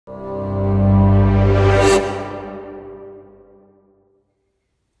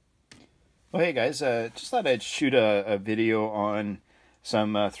Hey guys, just thought I'd shoot a video on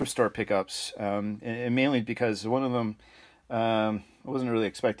some thrift store pickups, and mainly because one of them I wasn't really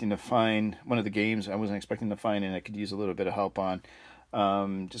expecting to find. One of the games I wasn't expecting to find, and I could use a little bit of help on,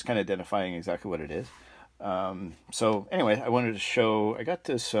 just kind of identifying exactly what it is. So anyway, I wanted to show, I got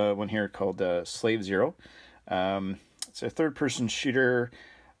this one here called Slave Zero. It's a third-person shooter.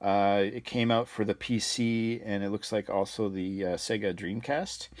 It came out for the PC, and it looks like also the Sega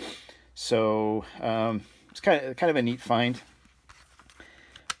Dreamcast. So it's kind of a neat find.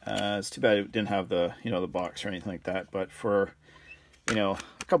 It's too bad it didn't have the the box or anything like that. But for a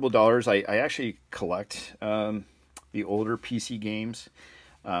couple of dollars, I actually collect the older PC games.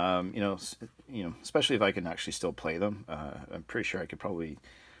 Especially if I can actually still play them. I'm pretty sure I could probably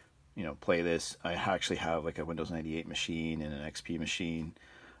play this. I actually have like a Windows 98 machine and an XP machine.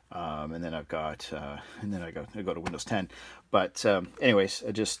 And then I've got, I go to Windows 10. But anyways,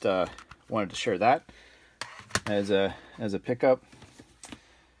 I just wanted to share that as a pickup.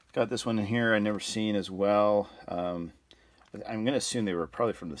 Got this one in here I never seen as well. I'm gonna assume they were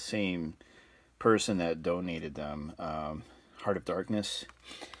probably from the same person that donated them. Heart of Darkness.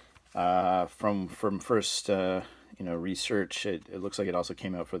 From first research, it looks like it also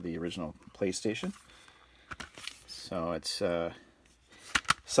came out for the original PlayStation. So it's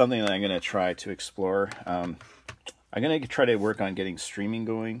something that I'm going to try to explore. I'm going to try to work on getting streaming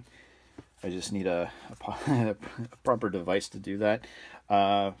going. I just need a proper device to do that.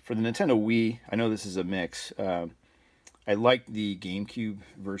 For the Nintendo Wii, I know this is a mix. I like the GameCube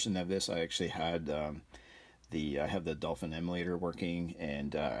version of this. I actually had I have the Dolphin emulator working,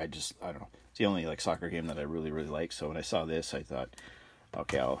 and I don't know. It's the only soccer game that I really like. So when I saw this, I thought,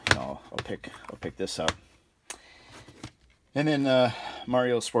 okay, I'll pick this up. And then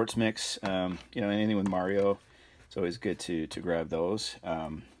Mario Sports Mix, anything with Mario, it's always good to grab those.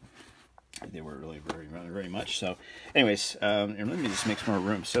 They were really very much. So anyways, and let me just make some more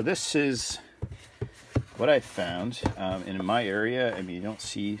room. So this is what I found. And in my area, I mean, you don't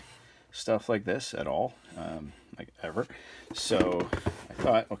see stuff like this at all, like ever. So I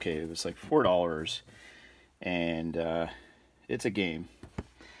thought, okay, it was like $4, and it's a game.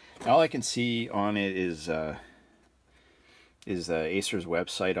 All I can see on it is Acer's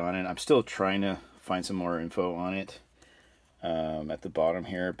website on it. I'm still trying to find some more info on it at the bottom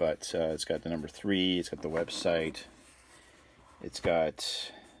here, but it's got the number 3, it's got the website, it's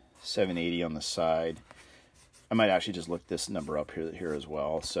got 780 on the side. I might actually just look this number up here as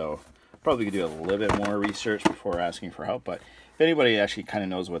well, so probably could do a little bit more research before asking for help. But if anybody actually kind of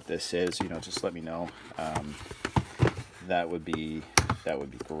knows what this is, just let me know. That would be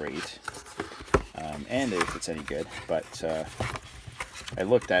great. And if it's any good. But I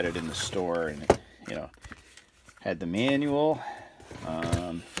looked at it in the store, and it, had the manual,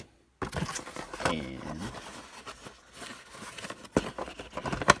 and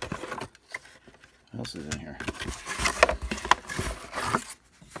what else is in here?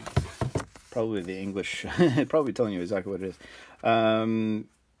 Probably the English, probably telling you exactly what it is. I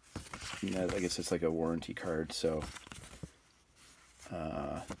guess it's like a warranty card. So,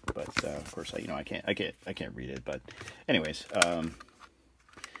 but of course, I can't read it. But anyways,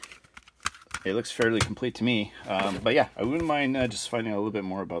 it looks fairly complete to me. But yeah, I wouldn't mind just finding out a little bit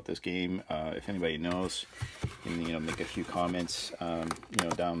more about this game. If anybody knows, and make a few comments,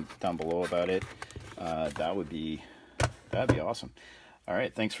 down below about it. That'd be awesome. All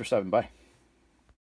right, thanks for stopping by.